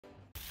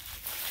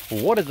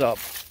What is up,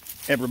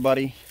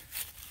 everybody?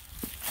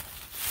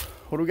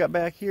 What do we got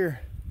back here?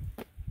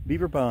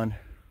 Beaver pond.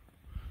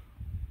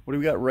 What do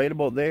we got right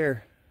about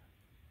there?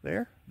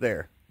 There.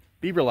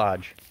 Beaver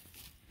lodge.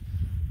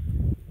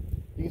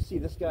 You can see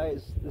this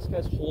guy's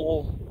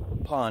whole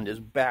pond is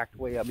backed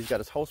way up. He's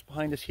got his house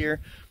behind us here,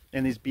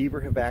 and these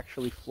beaver have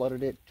actually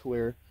flooded it to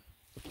where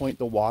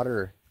the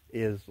water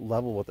is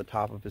level with the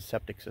top of his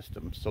septic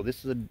system. So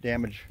this is a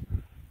damage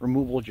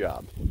removal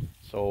job.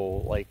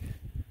 So, like,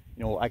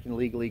 you know, I can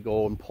legally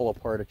go and pull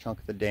apart a chunk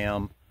of the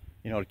dam,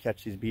 you know, to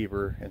catch these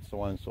beaver and so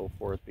on and so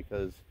forth,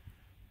 because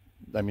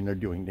I mean, they're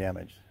doing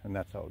damage, and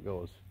that's how it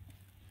goes.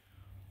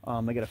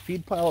 I got a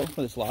feed pile out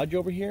for this lodge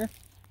over here.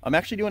 I'm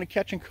actually doing a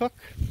catch and cook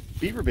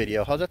beaver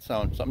video. How's that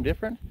sound? Something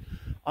different?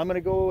 I'm gonna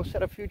go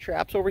set a few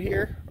traps over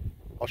here.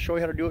 I'll show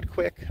you how to do it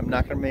quick. I'm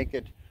not gonna make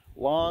it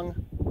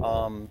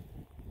long.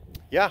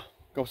 Yeah,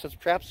 go set some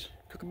traps,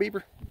 cook a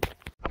beaver.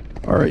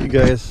 All right, you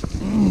guys,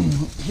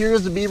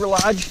 here's the beaver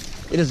lodge.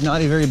 It is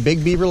not a very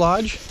big beaver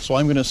lodge, so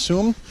I'm gonna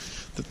assume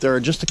that there are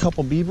just a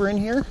couple beaver in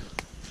here.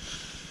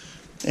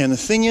 And the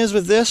thing is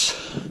with this,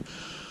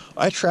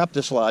 I trapped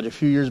this lodge a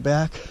few years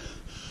back.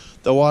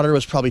 The water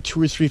was probably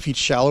 2 or 3 feet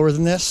shallower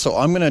than this, so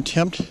I'm gonna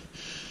attempt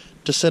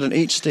to set an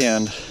 8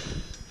 stand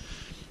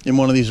in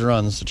one of these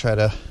runs to try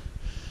to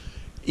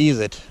ease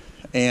it.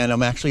 And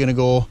I'm actually gonna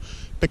go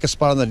pick a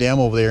spot on the dam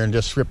over there and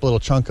just rip a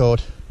little chunk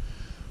out.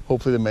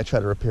 Hopefully they might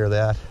try to repair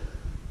that.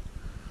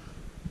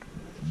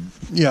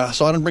 Yeah,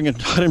 so I didn't bring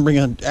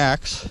an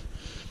axe.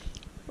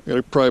 I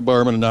gotta probably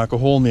borrow him to knock a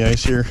hole in the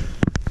ice here.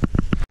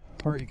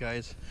 All right, you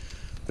guys,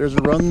 there's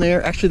a run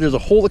there. Actually, there's a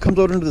hole that comes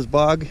out into this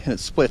bog and it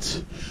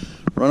splits.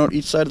 Run out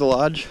each side of the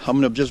lodge. I'm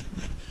gonna just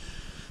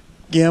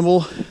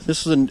gamble.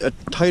 This is a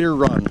tighter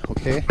run,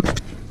 okay?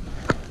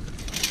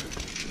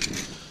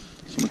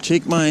 So I'm gonna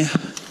take my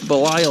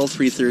Belial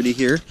 330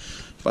 here.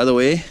 By the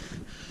way,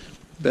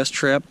 best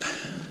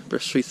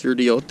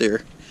 330 out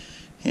there,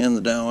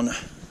 hands down.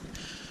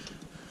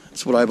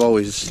 That's what I've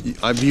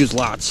used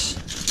lots.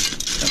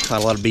 I've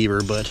caught a lot of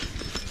beaver, but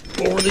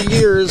over the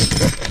years,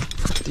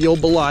 the old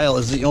Belial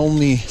is the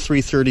only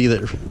 330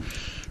 that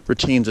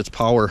retains its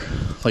power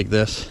like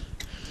this.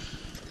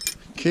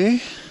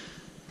 Okay.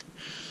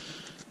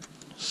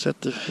 See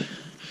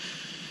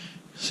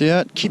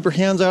that? Keep your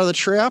hands out of the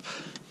trap,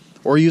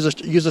 or use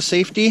a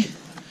safety.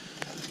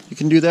 You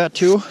can do that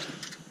too.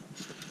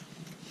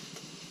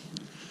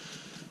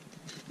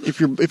 If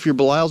your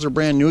Belials are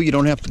brand new, you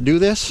don't have to do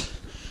this.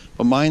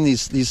 But mine,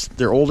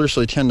 they're older,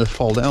 so they tend to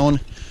fall down.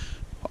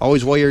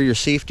 Always wire your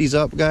safeties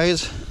up,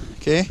 guys.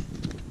 Okay.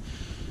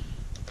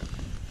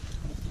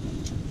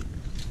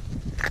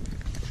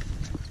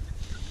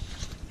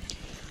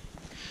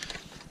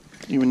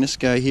 Even this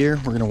guy here,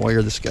 we're gonna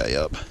wire this guy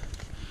up.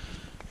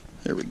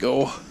 There we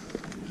go.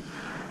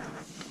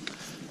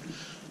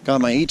 Got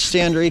my 8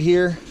 stand right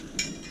here.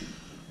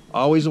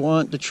 Always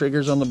want the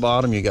triggers on the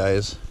bottom, you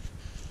guys.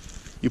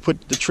 You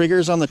put the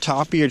triggers on the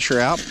top of your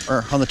trap,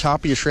 or on the top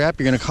of your trap,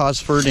 you're gonna cause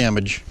fur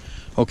damage.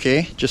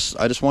 Okay,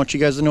 I just want you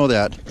guys to know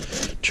that.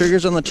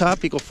 Triggers on the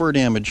top equal fur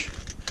damage.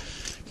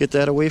 Get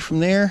that away from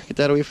there, get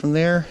that away from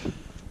there.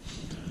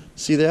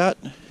 See that?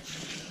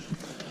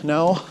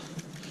 Now,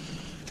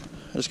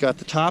 I just got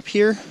the top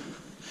here.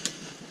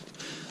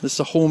 This is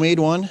a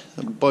homemade one,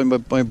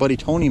 my buddy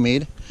Tony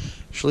made.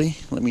 Actually,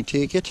 let me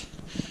take it.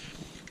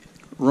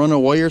 Run a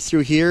wire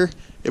through here.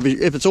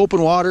 If it's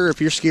open water,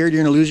 if you're scared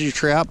you're gonna lose your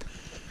trap,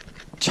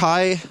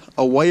 tie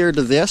a wire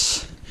to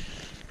this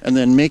and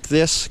then make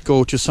this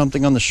go to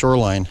something on the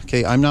shoreline.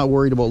 Okay, I'm not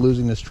worried about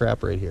losing this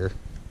trap right here.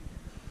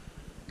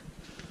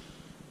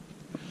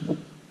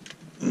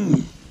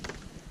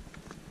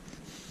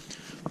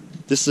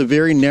 This is a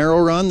very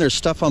narrow run. There's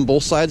stuff on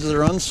both sides of the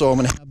run, so I'm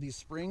gonna have these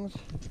springs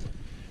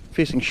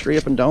facing straight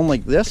up and down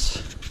like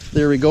this.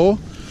 There we go.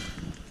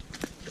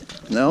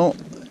 Now,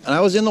 and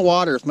I was in the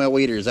water with my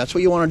waders. That's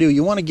what you want to do.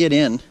 You want to get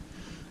in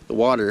the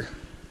water,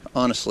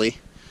 honestly,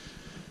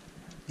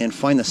 and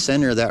find the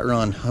center of that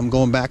run. I'm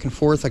going back and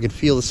forth. I can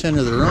feel the center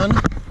of the run.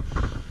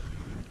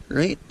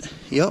 Right?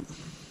 Yep.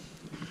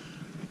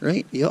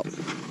 Right? Yep.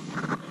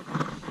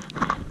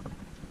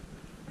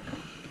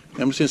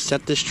 I'm just going to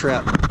set this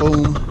trap,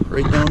 boom,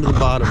 right down to the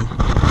bottom.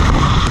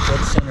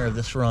 Dead center of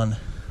this run.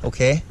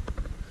 Okay?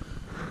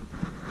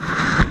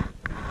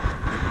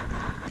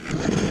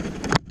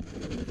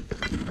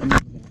 I'm going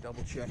to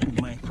double check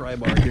my pry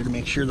bar here to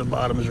make sure the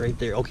bottom is right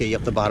there. Okay,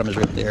 yep, the bottom is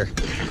right there.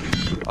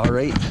 All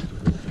right.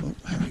 Oh,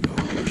 there we go.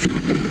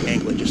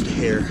 Angle it just a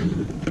hair.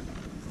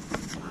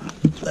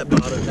 That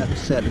bottom, that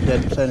set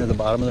dead center of the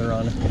bottom of the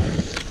run.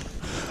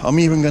 I'm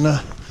even going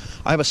to,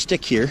 I have a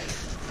stick here,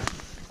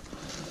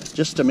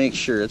 just to make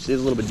sure. It's a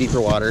little bit deeper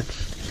water.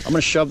 I'm going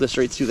to shove this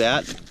right through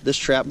that. This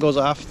trap goes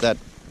off.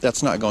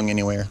 That's not going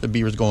anywhere. The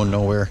beaver's going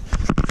nowhere.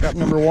 Trap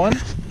number 1.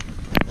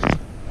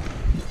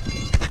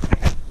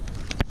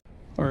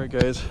 All right,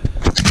 guys.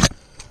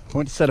 I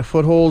went to set a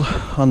foothold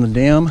on the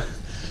dam,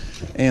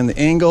 and the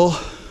angle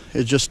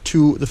is just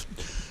too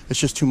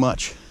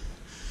much.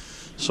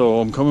 So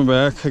I'm coming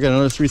back. I got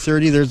another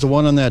 330. There's the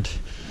one on that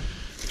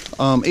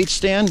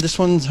H-stand. This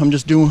one's I'm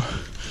just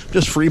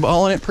free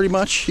balling it pretty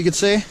much, you could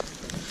say.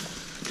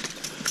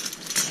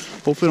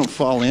 Hopefully don't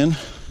fall in.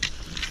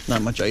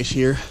 Not much ice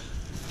here.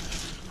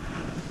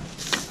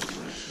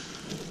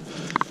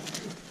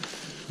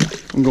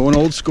 I'm going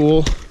old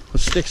school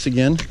with sticks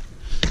again.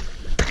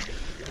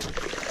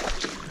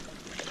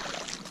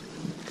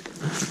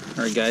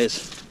 Alright guys,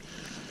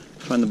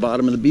 find the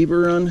bottom of the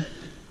Beaver run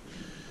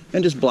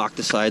and just block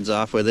the sides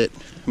off with it.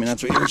 I mean,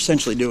 that's what you're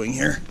essentially doing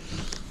here.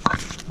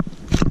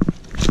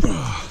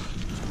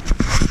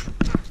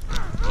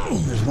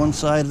 There's one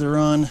side of the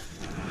run.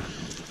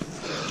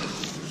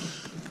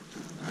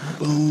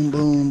 Boom,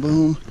 boom,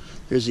 boom.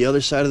 There's the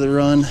other side of the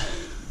run.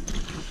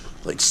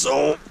 Like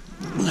so.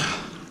 There's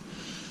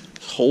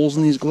holes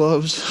in these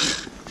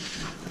gloves.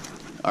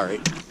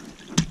 Alright.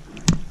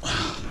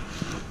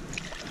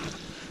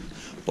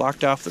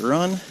 Blocked off the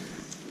run.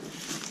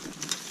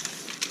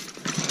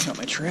 Got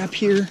my trap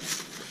here.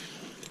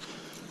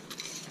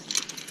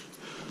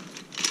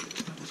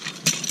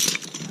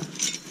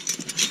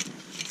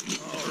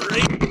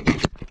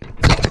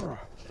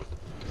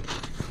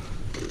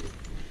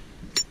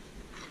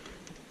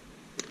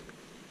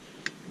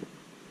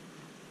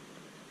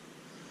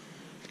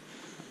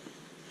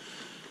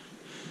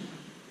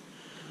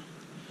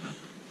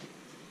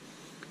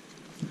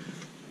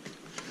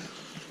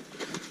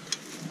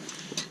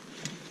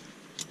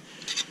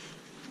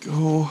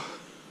 Go.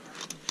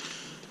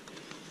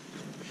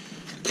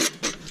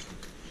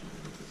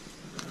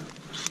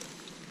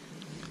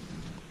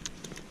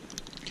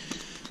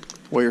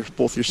 Wire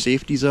both your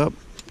safeties up,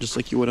 just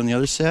like you would on the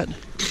other set.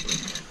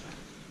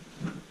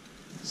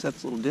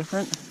 Set's a little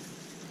different.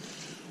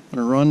 I'm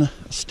gonna run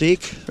a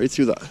stake right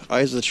through the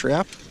eyes of the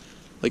trap,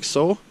 like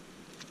so.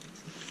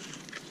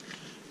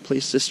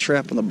 Place this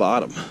trap on the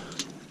bottom.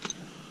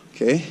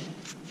 Okay?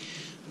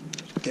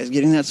 You guys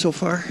getting that so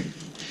far?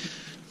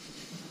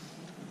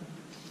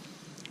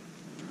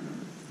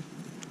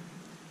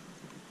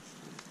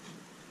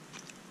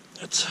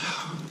 That's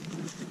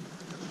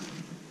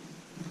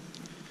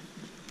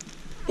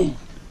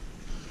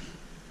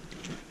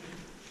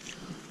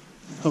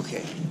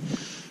okay.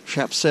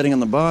 Trap setting on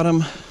the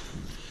bottom.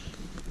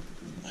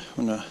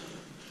 I'm gonna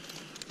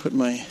put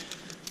my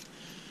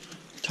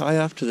tie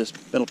off to this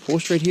metal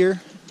post right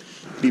here.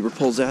 Beaver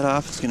pulls that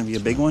off. It's gonna be a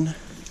big one,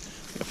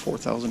 like a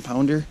 4,000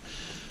 pounder.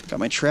 Got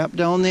my trap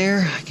down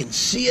there. I can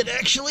see it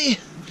actually.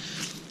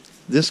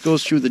 This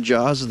goes through the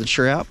jaws of the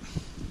trap.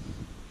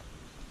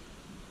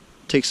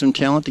 Takes some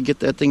talent to get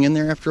that thing in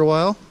there after a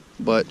while,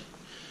 but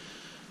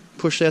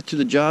push that through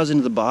the jaws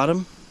into the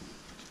bottom.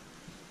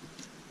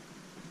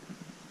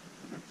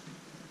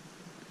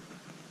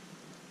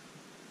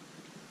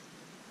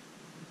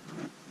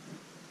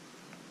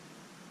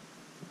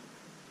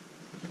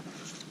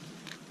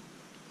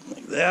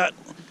 Like that.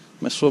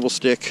 My swivel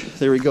stick.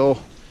 There we go.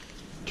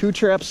 2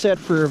 traps set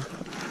for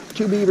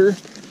 2 beaver.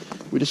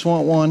 We just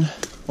want one.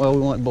 Well,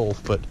 we want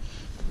both, but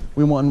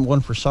we want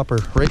one for supper.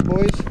 Right,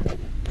 boys?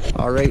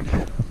 All right.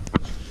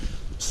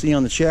 See you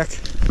on the check.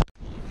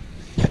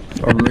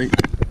 All right,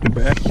 we're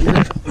back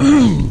here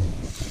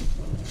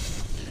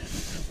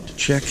to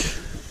check.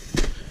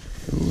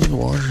 Ooh, the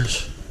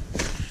waters.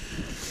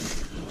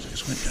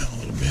 Just went down a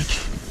little bit.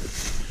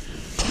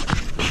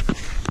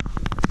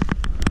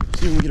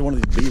 See if we can get one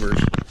of these beavers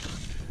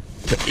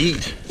to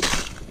eat.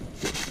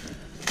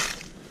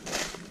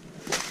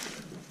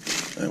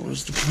 That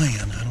was the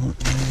plan. I don't know.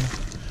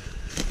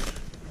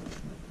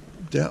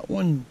 That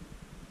one,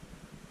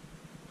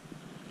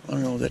 I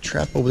don't know, that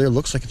trap over there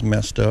looks like it's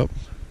messed up.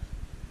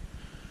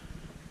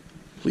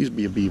 Please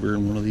be a beaver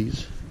in one of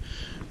these.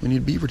 We need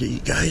a beaver to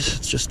eat, guys.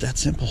 It's just that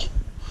simple.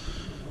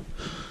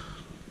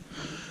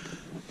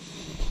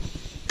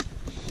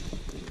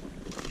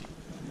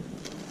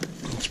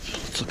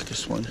 Let's look at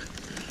this one.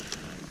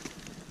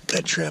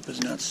 That trap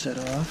is not set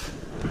off.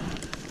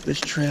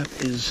 This trap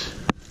is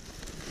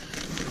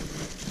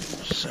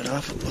set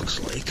off, it looks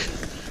like.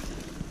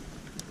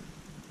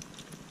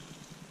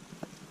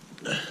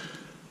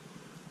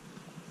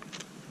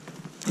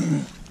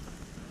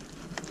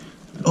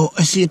 Oh,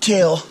 I see a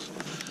tail.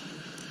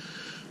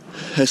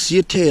 I see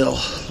a tail.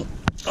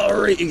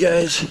 Alright, you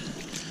guys.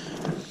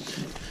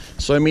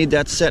 So I made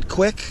that set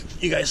quick.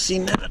 You guys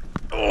seen that?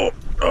 Oh,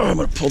 I'm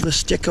going to pull this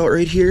stick out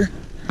right here.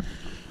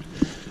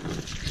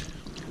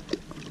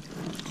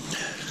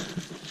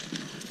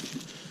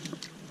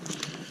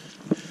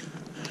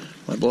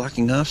 My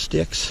blocking off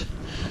sticks.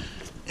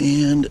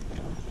 And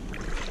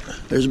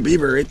there's a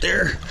beaver right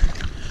there.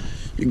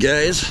 You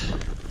guys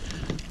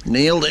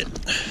nailed it.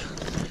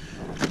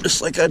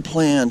 Just like I'd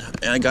planned.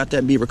 And I got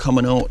that beaver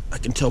coming out. I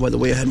can tell by the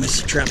way I had my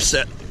trap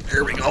set.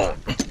 There we go.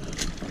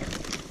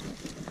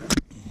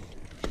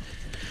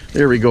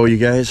 There we go, you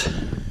guys.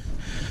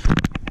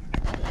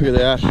 Look at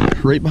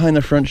that. Right behind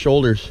the front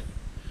shoulders.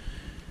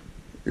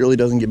 It really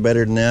doesn't get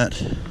better than that.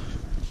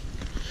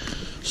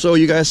 So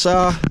you guys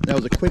saw, that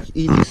was a quick,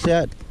 easy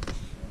set.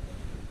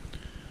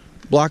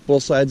 Block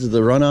both sides of the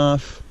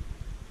runoff.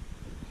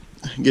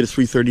 Get a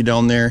 330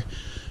 down there.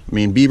 I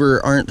mean,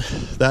 beaver aren't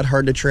that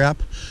hard to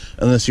trap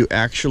unless you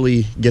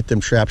actually get them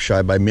trap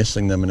shy by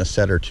missing them in a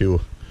set or two.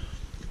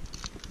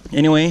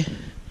 Anyway,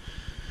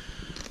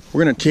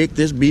 we're gonna take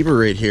this beaver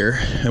right here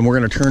and we're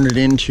gonna turn it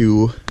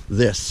into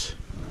this.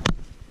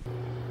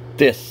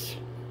 This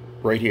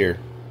right here.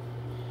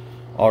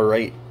 All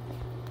right,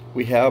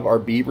 we have our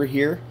beaver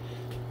here.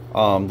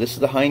 This is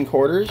the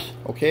hindquarters,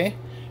 okay?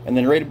 And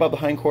then right above the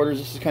hindquarters,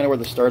 this is kind of where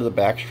the start of the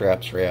back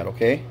straps are at,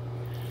 okay?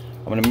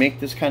 I'm gonna make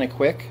this kind of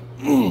quick.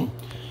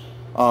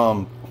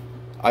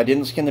 I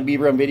didn't skin the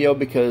beaver on video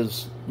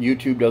because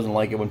YouTube doesn't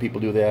like it when people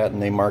do that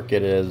and they mark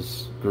it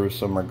as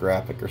gruesome or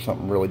graphic or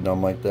something really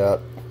dumb like that.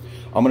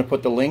 I'm gonna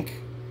put the link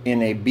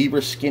in a beaver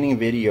skinning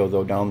video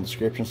though down in the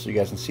description so you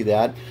guys can see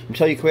that. I'm gonna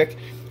tell you quick,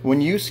 when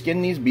you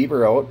skin these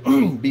beaver out,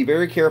 be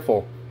very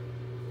careful.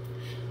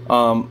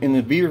 In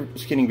the beaver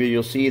skinning video,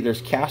 you'll see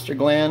there's castor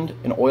gland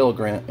and oil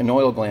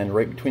gland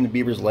right between the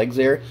beaver's legs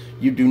there.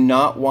 You do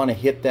not want to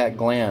hit that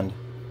gland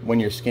when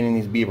you're skinning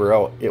these beaver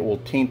out. It will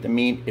taint the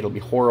meat. It'll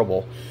be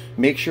horrible.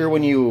 Make sure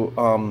when you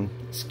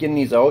skin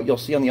these out, you'll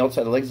see on the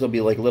outside of the legs there'll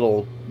be like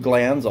little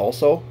glands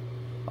also.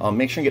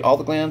 Make sure you get all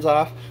the glands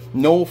off.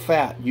 No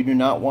fat. You do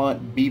not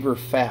want beaver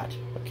fat.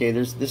 Okay,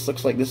 this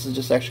looks like this is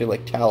just actually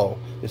like tallow.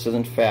 This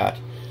isn't fat.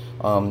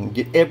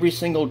 Get every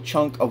single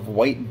chunk of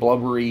white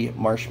blubbery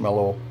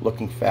marshmallow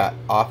looking fat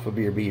off of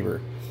your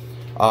beaver.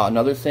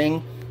 Another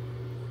thing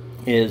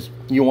is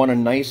you want a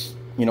nice,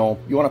 you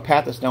want to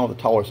pat this down with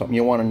a towel or something.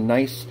 You want a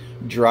nice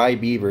dry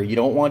beaver. You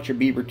don't want your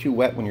beaver too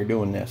wet when you're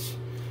doing this,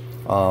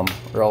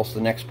 or else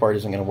the next part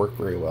isn't going to work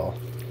very well.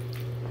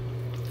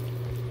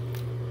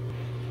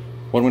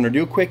 What I'm going to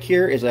do quick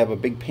here is I have a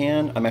big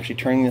pan. I'm actually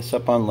turning this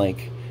up on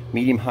like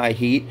medium-high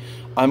heat.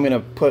 I'm going to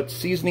put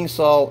seasoning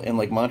salt and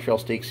like Montreal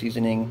steak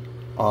seasoning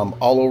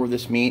all over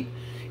this meat.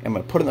 I'm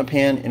going to put it in the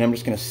pan and I'm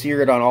just going to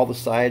sear it on all the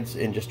sides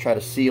and just try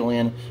to seal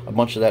in a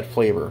bunch of that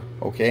flavor,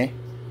 okay?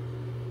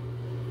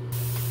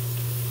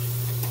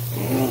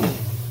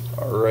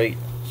 Alright,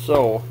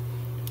 so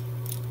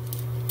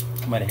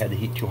I might have had the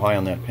heat too high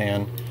on that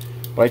pan,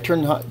 but I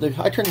turned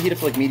the heat up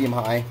to like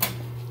medium-high,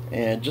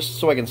 and just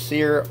so I can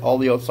sear all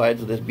the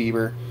outsides of this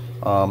beaver.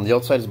 The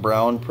outside is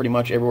brown pretty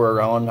much everywhere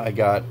around. I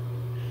got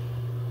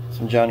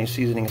some Johnny's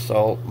seasoning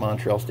salt,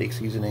 Montreal steak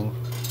seasoning.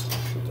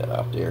 Put that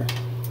out there.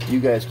 You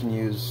guys can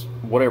use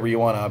whatever you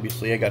want,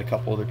 obviously. I got a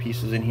couple other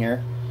pieces in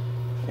here.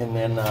 And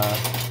then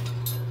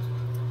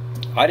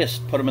I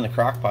just put them in the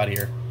crock pot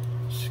here.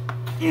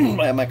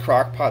 I have my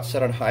crock pot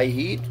set on high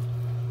heat.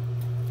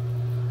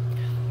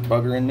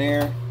 Bugger in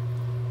there.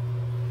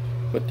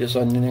 Put this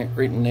on in there,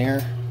 right in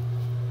there.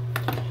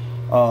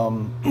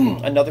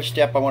 Another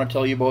step I want to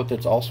tell you about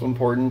that's also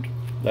important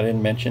that I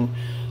didn't mention.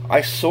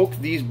 I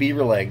soaked these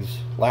beaver legs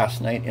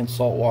last night in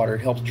salt water.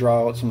 It helps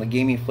draw out some of the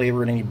gamey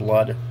flavor and any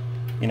blood,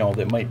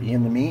 that might be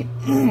in the meat.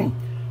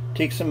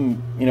 Take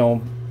some,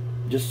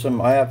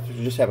 I have to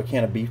just have a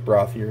can of beef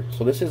broth here.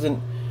 So this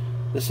isn't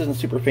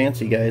super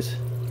fancy, guys.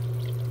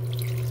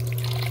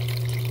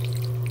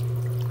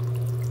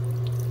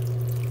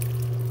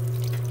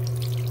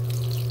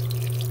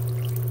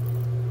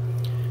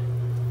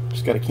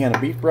 Just got a can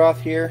of beef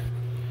broth here.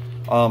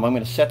 I'm going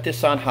to set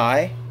this on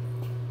high.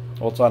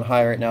 Well, it's on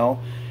high right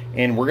now.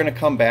 And we're going to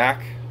come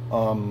back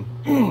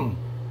to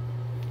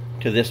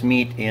this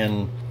meat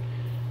in,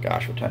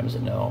 gosh, what time is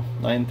it now?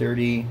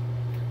 9:30.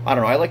 I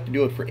don't know. I like to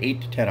do it for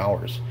 8 to 10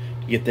 hours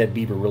to get that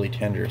beaver really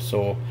tender.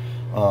 So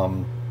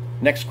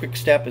next quick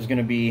step is going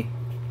to be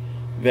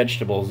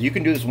vegetables. You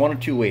can do this one of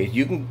two ways.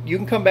 You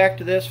can come back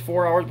to this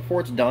 4 hours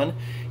before it's done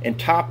and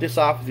top this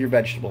off with your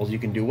vegetables. You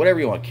can do whatever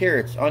you want.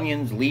 Carrots,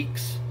 onions,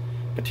 leeks,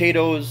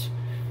 potatoes,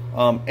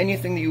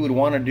 anything that you would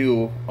want to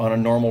do on a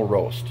normal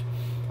roast.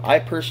 I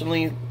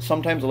personally,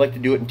 sometimes I like to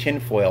do it in tin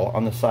foil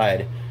on the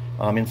side,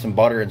 in some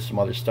butter and some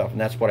other stuff,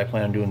 and that's what I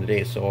plan on doing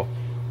today. So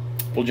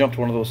we'll jump to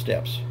one of those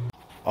steps.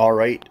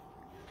 Alright,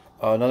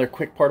 another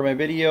quick part of my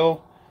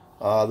video.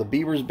 The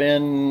beaver's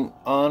been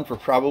on for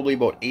probably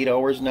about 8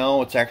 hours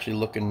now. It's actually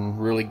looking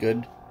really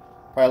good.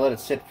 Probably let it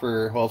sit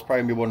for, well, it's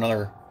probably going to be about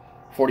another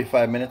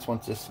 45 minutes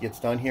once this gets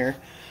done here.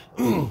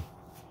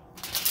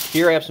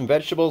 Here I have some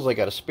vegetables. I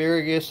got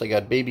asparagus, I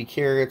got baby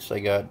carrots, I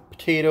got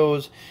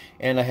potatoes,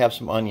 and I have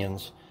some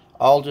onions.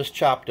 All just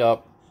chopped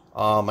up.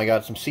 I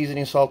got some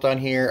seasoning salt on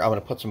here. I'm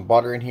going to put some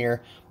butter in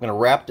here. I'm going to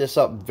wrap this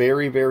up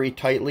very, very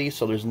tightly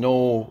so there's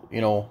no,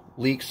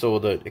 leaks, so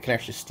that it can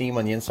actually steam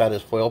on the inside of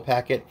this foil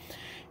packet.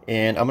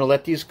 And I'm going to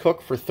let these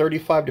cook for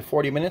 35 to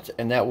 40 minutes,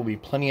 and that will be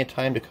plenty of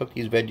time to cook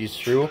these veggies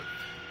through.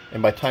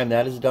 And by the time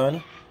that is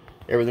done,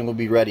 everything will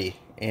be ready.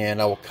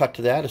 And I will cut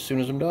to that as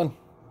soon as I'm done.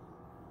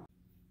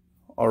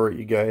 Alright,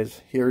 you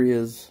guys, here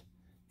is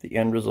the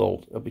end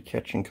result of the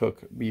catch and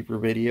cook beaver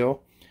video.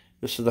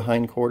 This is the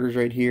hindquarters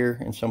right here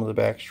and some of the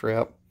back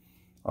strap.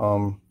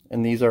 And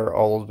these are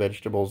all the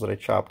vegetables that I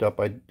chopped up.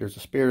 There's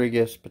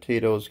asparagus,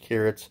 potatoes,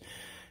 carrots,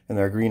 and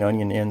there are green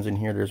onion ends in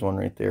here. There's one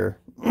right there.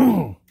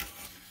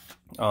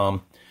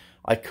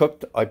 I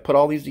put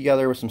all these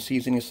together with some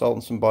seasoning, salt,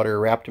 and some butter,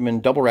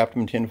 double wrapped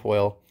them in tin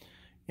foil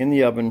in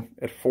the oven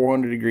at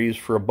 400 degrees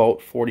for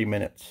about 40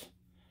 minutes.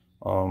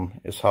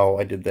 is how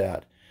I did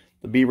that.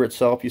 The beaver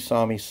itself, you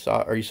saw me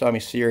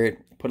sear it,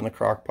 put in the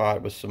crock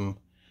pot with some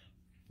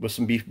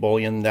beef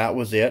bouillon. That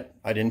was it.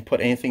 I didn't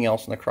put anything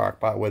else in the crock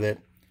pot with it.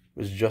 It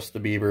was just the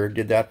beaver.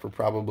 Did that for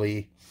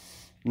probably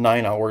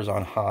 9 hours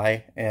on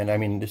high, and I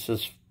mean,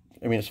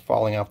 it's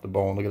falling off the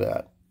bone. Look at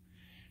that.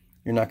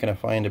 You're not going to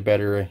find a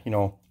better,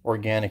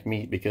 organic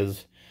meat,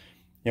 because,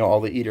 all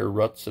they eat are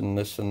roots and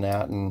this and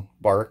that and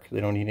bark.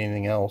 They don't eat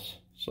anything else.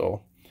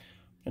 So I'm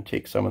going to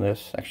take some of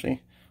this.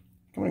 Actually,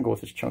 I'm going to go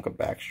with this chunk of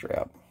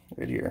backstrap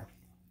right here.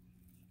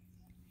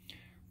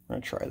 I'm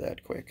going to try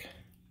that quick.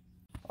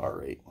 All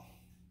right.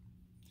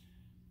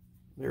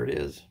 There it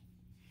is.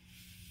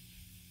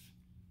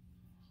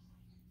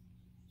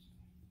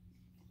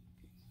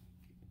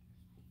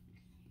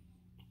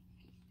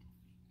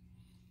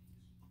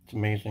 It's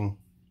amazing.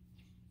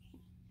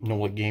 No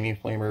like gamey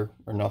flavor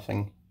or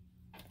nothing.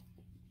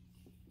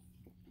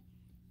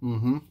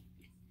 I'm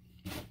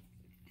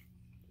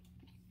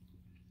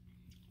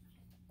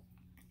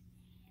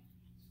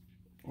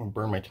gonna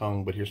burn my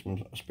tongue, but here's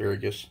some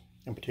asparagus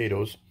and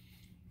potatoes.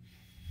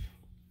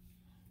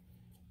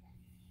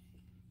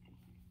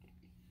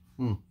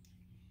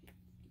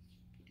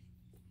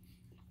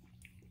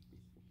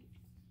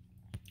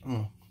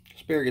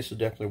 Asparagus is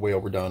definitely way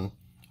overdone.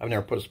 I've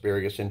never put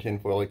asparagus in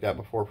tinfoil like that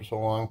before for so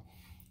long.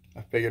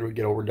 I figured it would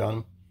get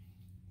overdone.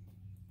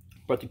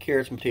 But the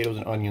carrots and potatoes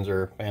and onions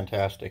are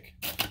fantastic.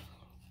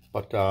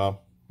 But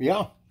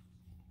yeah,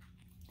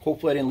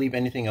 hopefully I didn't leave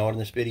anything out in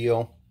this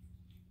video.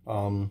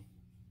 All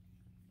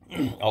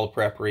the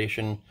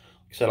preparation. Like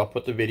I said, I'll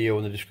put the video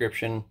in the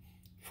description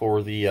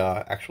for the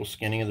actual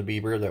skinning of the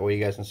beaver. That way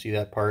you guys can see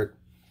that part.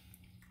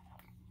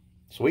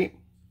 Sweet.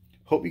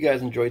 Hope you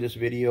guys enjoyed this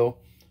video.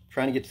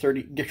 Trying to get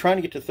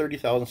to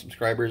 30,000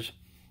 subscribers.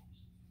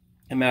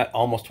 I'm at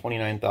almost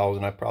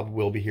 29,000. I probably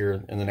will be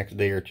here in the next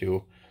day or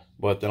two.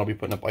 But then I'll be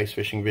putting up ice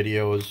fishing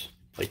videos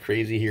like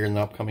crazy here in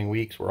the upcoming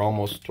weeks. We're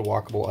almost to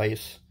walkable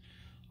ice.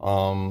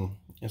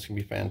 It's going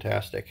to be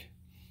fantastic.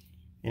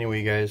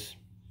 Anyway, you guys,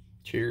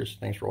 cheers.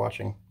 Thanks for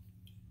watching.